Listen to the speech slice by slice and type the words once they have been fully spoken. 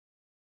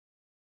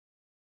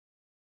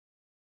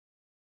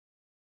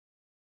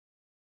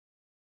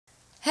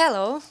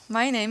Hello,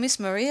 my name is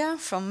Maria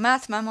from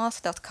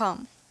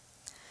mathmammoth.com.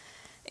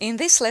 In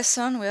this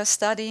lesson we are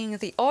studying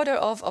the order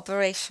of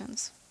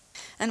operations,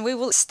 and we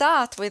will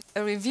start with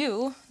a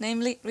review,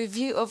 namely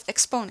review of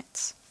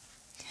exponents.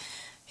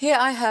 Here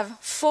I have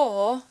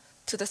 4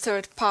 to the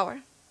third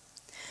power.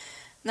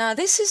 Now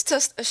this is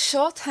just a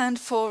shorthand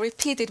for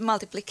repeated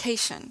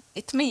multiplication.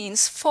 It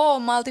means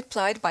 4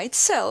 multiplied by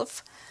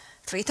itself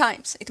 3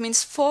 times. It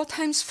means 4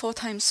 times 4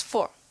 times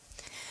 4.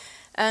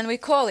 And we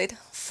call it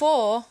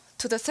 4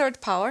 to the third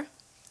power,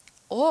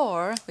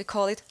 or we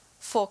call it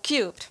 4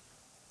 cubed.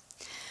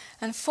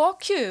 And 4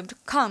 cubed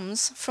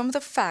comes from the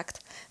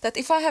fact that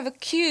if I have a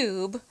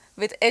cube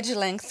with edge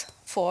length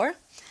 4,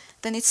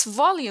 then its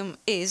volume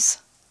is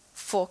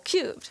 4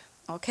 cubed,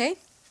 okay?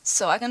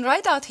 So I can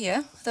write out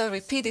here the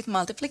repeated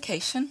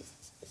multiplication,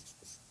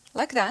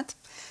 like that.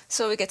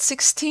 So we get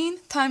 16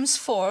 times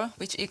 4,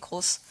 which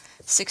equals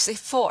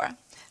 64.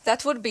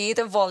 That would be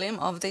the volume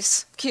of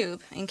this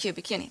cube in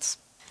cubic units.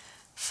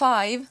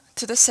 5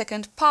 to the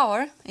second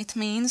power, it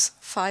means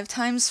 5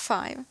 times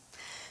 5.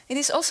 It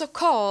is also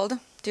called,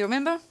 do you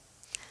remember?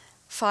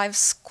 5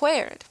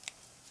 squared.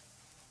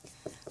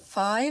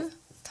 5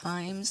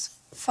 times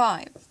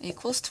 5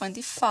 equals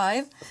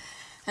 25.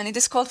 And it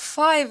is called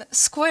 5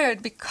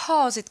 squared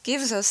because it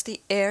gives us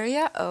the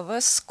area of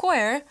a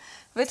square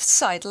with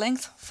side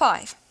length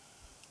 5.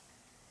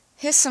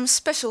 Here's some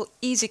special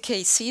easy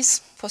cases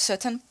for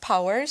certain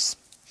powers.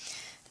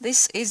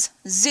 This is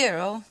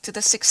 0 to the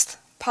 6th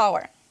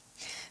power.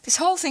 This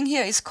whole thing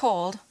here is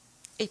called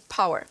a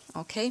power,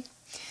 okay?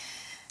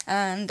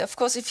 And of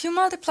course, if you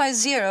multiply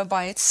 0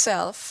 by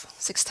itself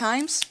 6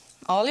 times,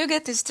 all you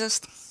get is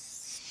just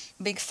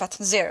big fat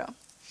 0.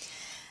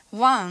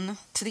 1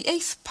 to the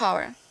 8th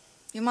power.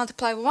 You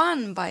multiply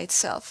 1 by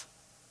itself.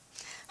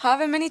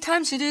 However many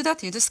times you do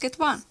that, you just get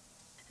 1.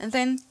 And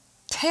then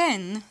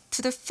 10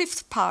 to the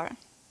 5th power.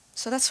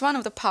 So that's one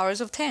of the powers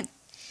of 10.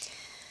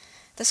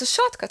 There's a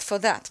shortcut for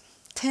that.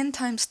 10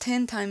 times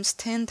 10 times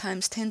 10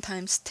 times 10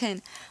 times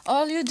 10.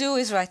 All you do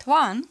is write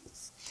 1,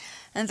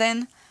 and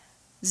then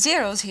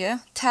zeros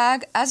here.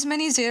 Tag as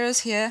many zeros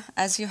here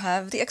as you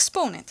have the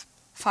exponent.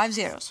 5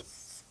 zeros.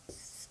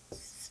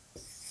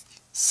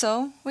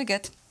 So we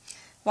get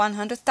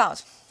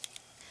 100,000.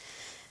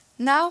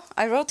 Now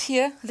I wrote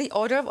here the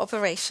order of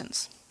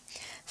operations.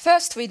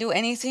 First we do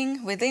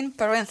anything within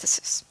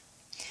parentheses.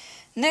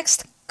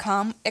 Next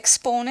come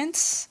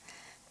exponents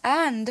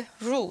and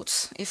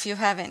roots, if you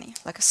have any,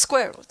 like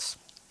square roots.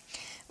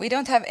 We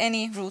don't have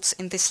any roots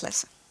in this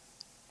lesson.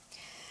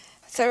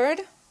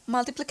 Third,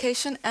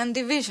 multiplication and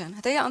division.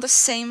 They are on the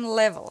same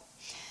level.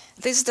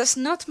 This does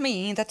not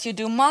mean that you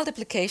do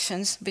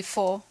multiplications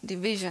before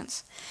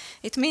divisions.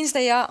 It means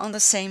they are on the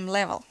same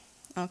level,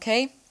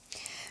 okay?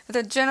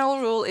 The general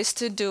rule is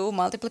to do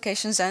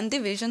multiplications and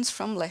divisions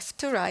from left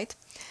to right.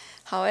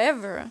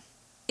 However,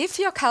 if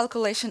your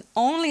calculation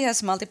only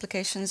has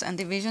multiplications and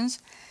divisions,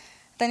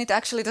 then it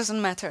actually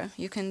doesn't matter.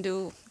 You can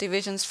do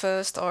divisions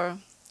first or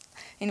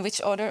in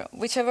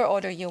whichever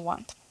order you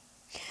want.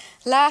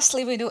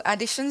 Lastly, we do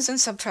additions and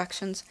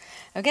subtractions.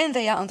 Again,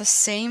 they are on the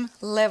same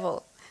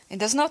level. It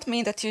does not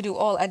mean that you do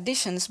all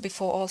additions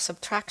before all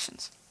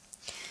subtractions.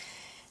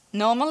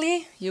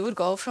 Normally, you would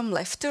go from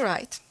left to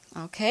right,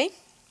 okay?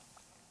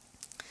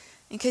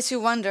 In case you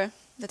wonder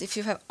that if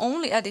you have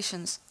only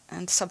additions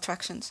and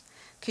subtractions,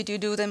 could you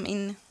do them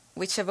in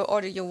whichever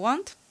order you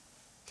want?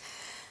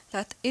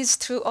 That is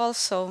true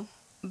also,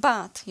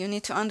 but you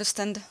need to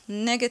understand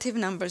negative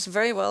numbers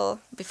very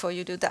well before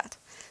you do that.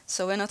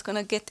 So we're not going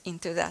to get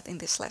into that in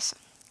this lesson.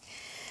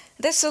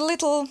 There's a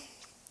little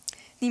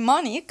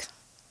mnemonic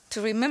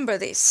to remember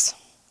this,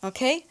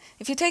 okay?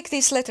 If you take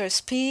these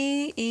letters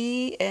P,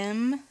 E,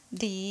 M,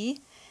 D,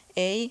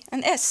 A,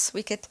 and S,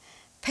 we get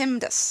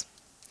PEMDAS.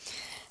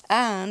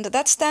 And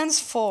that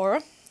stands for,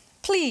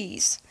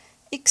 please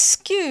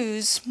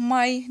excuse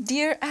my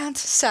dear Aunt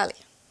Sally.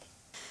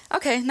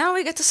 Okay, now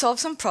we get to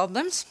solve some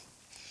problems.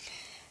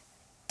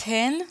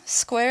 10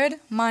 squared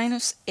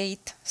minus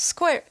 8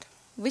 squared.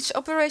 Which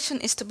operation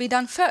is to be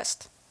done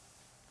first?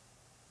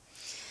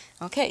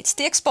 Okay, it's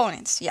the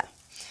exponents, yeah.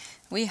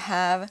 We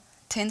have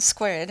 10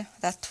 squared,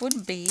 that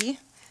would be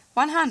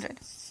 100.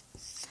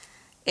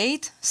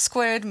 8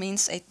 squared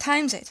means 8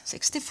 times 8,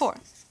 64.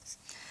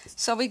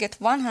 So we get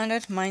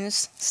 100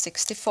 minus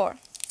 64.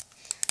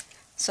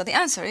 So the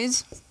answer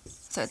is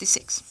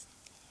 36.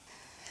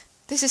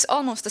 This is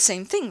almost the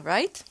same thing,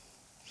 right?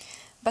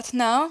 But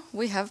now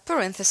we have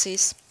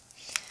parentheses.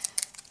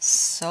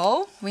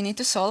 So we need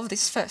to solve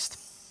this first.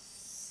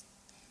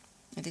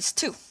 It is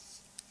 2.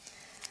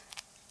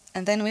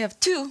 And then we have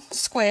 2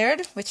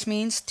 squared, which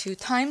means 2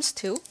 times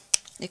 2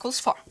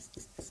 equals 4.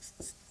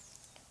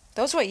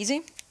 Those were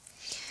easy.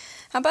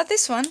 How about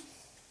this one?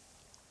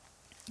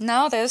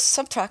 Now there's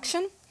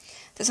subtraction,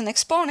 there's an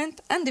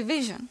exponent, and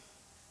division.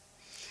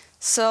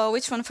 So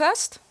which one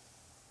first?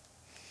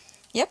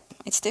 Yep,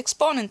 it's the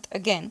exponent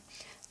again.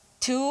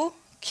 2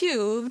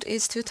 cubed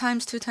is 2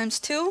 times 2 times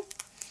 2.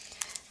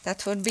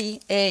 That would be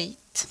 8.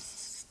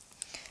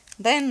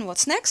 Then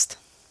what's next?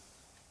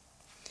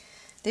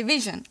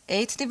 Division.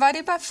 8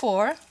 divided by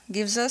 4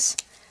 gives us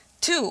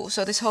 2.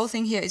 So this whole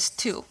thing here is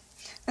 2.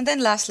 And then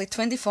lastly,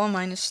 24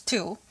 minus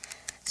 2.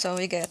 So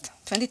we get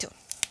 22.